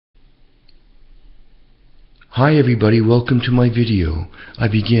Hi everybody, welcome to my video. I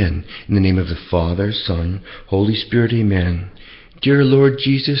begin in the name of the Father, Son, Holy Spirit, Amen. Dear Lord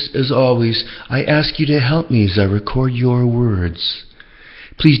Jesus, as always, I ask you to help me as I record your words.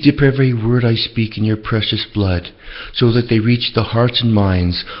 Please dip every word I speak in your precious blood, so that they reach the hearts and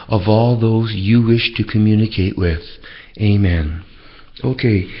minds of all those you wish to communicate with. Amen.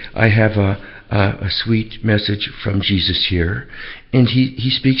 Okay, I have a sweet message from Jesus here, and he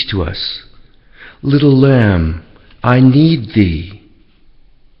speaks to us. Little lamb, I need thee.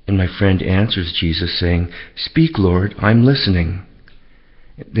 And my friend answers Jesus, saying, Speak, Lord, I'm listening.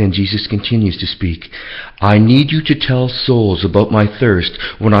 Then Jesus continues to speak. I need you to tell souls about my thirst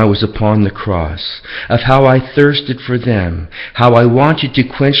when I was upon the cross, of how I thirsted for them, how I wanted to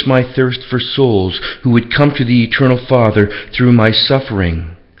quench my thirst for souls who would come to the eternal Father through my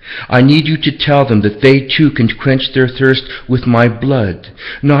suffering. I need you to tell them that they too can quench their thirst with my blood,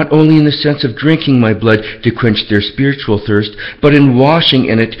 not only in the sense of drinking my blood to quench their spiritual thirst, but in washing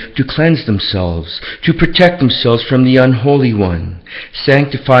in it to cleanse themselves, to protect themselves from the unholy one,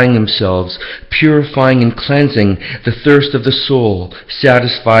 sanctifying themselves, purifying and cleansing the thirst of the soul,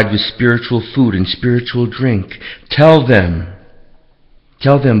 satisfied with spiritual food and spiritual drink. Tell them,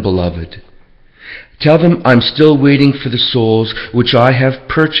 beloved. Tell them I'm still waiting for the souls which I have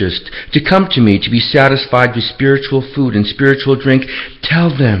purchased to come to me to be satisfied with spiritual food and spiritual drink. Tell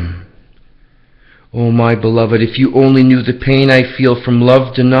them. Oh, my beloved, if you only knew the pain I feel from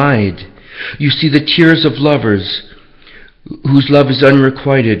love denied. You see the tears of lovers whose love is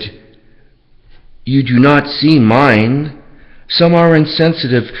unrequited. You do not see mine. Some are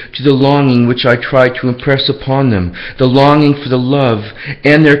insensitive to the longing which I try to impress upon them, the longing for the love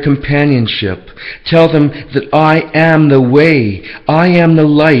and their companionship. Tell them that I am the way, I am the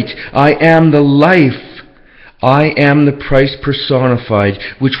light, I am the life. I am the price personified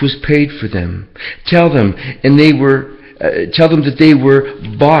which was paid for them. Tell them that they were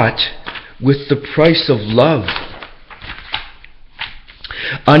bought with the price of love.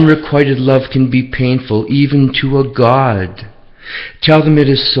 Unrequited love can be painful even to a God. Tell them it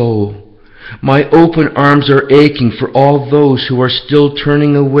is so. My open arms are aching for all those who are still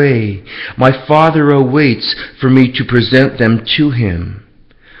turning away. My Father awaits for me to present them to Him.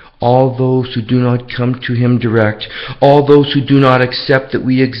 All those who do not come to Him direct, all those who do not accept that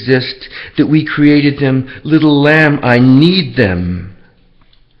we exist, that we created them, little lamb, I need them.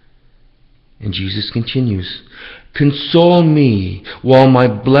 And Jesus continues, Console me while my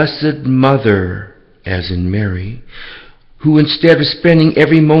blessed Mother, as in Mary, who instead of spending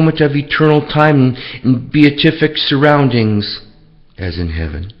every moment of eternal time in beatific surroundings, as in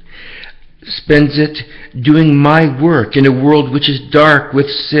heaven, spends it doing my work in a world which is dark with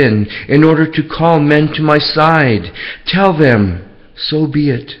sin, in order to call men to my side. Tell them, so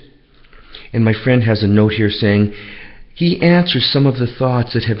be it. And my friend has a note here saying, he answers some of the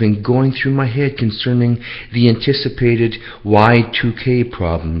thoughts that have been going through my head concerning the anticipated Y2K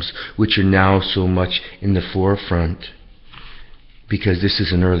problems, which are now so much in the forefront. Because this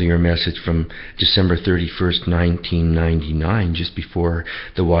is an earlier message from December 31st, 1999, just before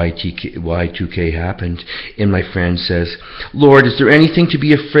the Y2K happened. And my friend says, Lord, is there anything to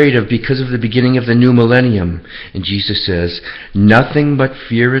be afraid of because of the beginning of the new millennium? And Jesus says, nothing but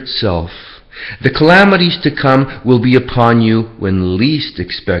fear itself. The calamities to come will be upon you when least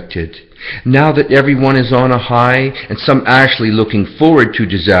expected. Now that everyone is on a high, and some actually looking forward to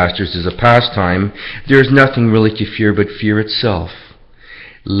disasters as a pastime, there is nothing really to fear but fear itself.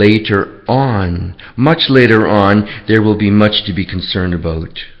 Later on, much later on, there will be much to be concerned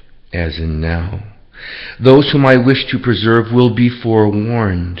about, as in now. Those whom I wish to preserve will be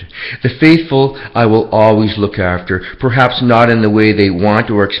forewarned. The faithful I will always look after, perhaps not in the way they want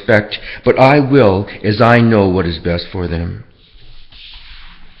or expect, but I will, as I know what is best for them.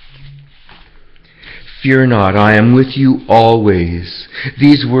 Fear not, I am with you always.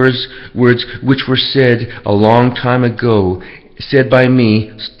 These words which were said a long time ago, said by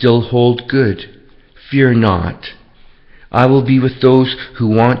me, still hold good. Fear not. I will be with those who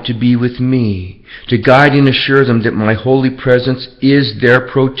want to be with me, to guide and assure them that my holy presence is their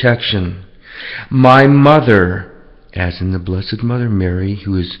protection. My mother, as in the Blessed Mother Mary,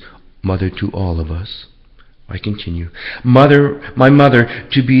 who is mother to all of us, I continue, my mother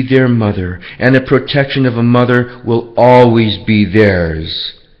to be their mother, and the protection of a mother will always be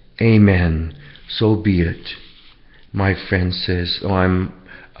theirs. Amen. So be it. My friend says,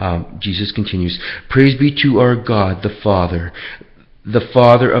 Jesus continues, Praise be to our God, the Father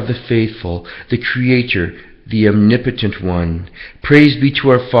of the faithful, the Creator, the Omnipotent One. Praise be to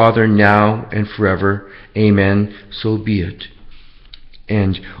our Father now and forever. Amen. So be it.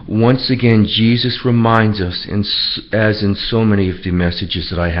 And once again, Jesus reminds us, as in so many of the messages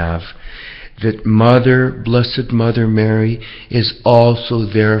that I have, that Blessed Mother Mary is also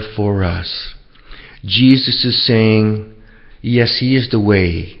there for us. Jesus is saying, yes, He is the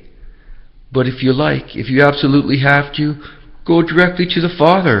way. But if you absolutely have to, go directly to the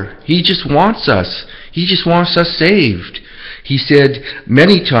Father. He just wants us. He just wants us saved. He said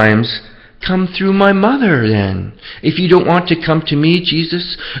many times, come through my mother then. If you don't want to come to me,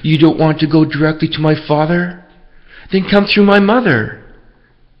 Jesus, you don't want to go directly to my Father, then come through my mother.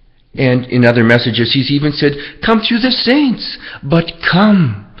 And in other messages, He's even said, come through the saints, but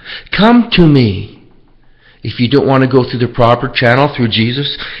come to me. If you don't want to go through the proper channel through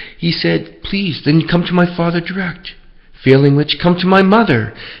Jesus, He said, please, then come to my Father direct. Failing which, come to my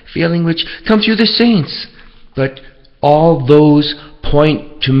mother. Failing which, come through the saints. But all those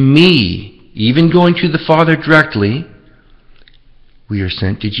point to me. Even going to the Father directly, we are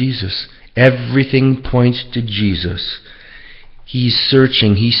sent to Jesus. Everything points to Jesus. He's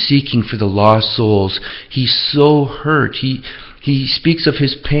searching, He's seeking for the lost souls. He's so hurt. He speaks of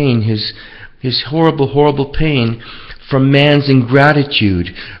His pain, his horrible, horrible pain from man's ingratitude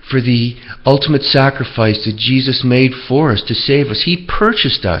for the ultimate sacrifice that Jesus made for us to save us. He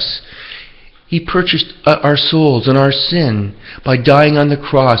purchased us. He purchased our souls and our sin by dying on the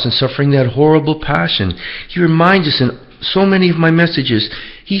cross and suffering that horrible passion. He reminds us in so many of my messages,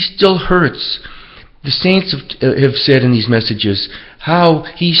 He still hurts. The saints have said in these messages how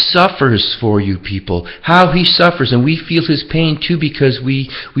He suffers for you people, how He suffers, and we feel His pain too because we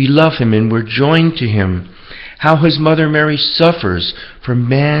love Him and we're joined to Him. How His Mother Mary suffers for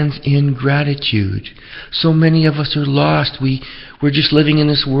man's ingratitude. So many of us are lost. We're just living in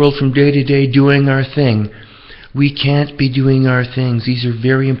this world from day to day doing our thing. We can't be doing our things. These are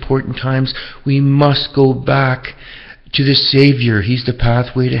very important times. We must go back to the Savior. He's the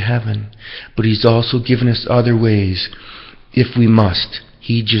pathway to heaven. But He's also given us other ways if we must.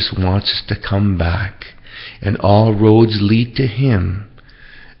 He just wants us to come back. And all roads lead to Him.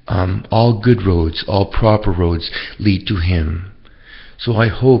 All good roads, all proper roads lead to Him. So I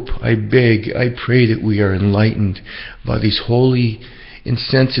hope, I beg, I pray that we are enlightened by these holy,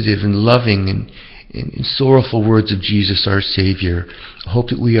 insensitive, and loving, and sorrowful words of Jesus our Savior. I hope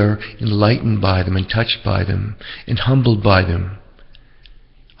that we are enlightened by them and touched by them and humbled by them.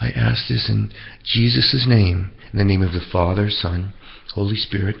 I ask this in Jesus' name, in the name of the Father, Son, Holy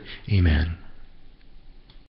Spirit. Amen.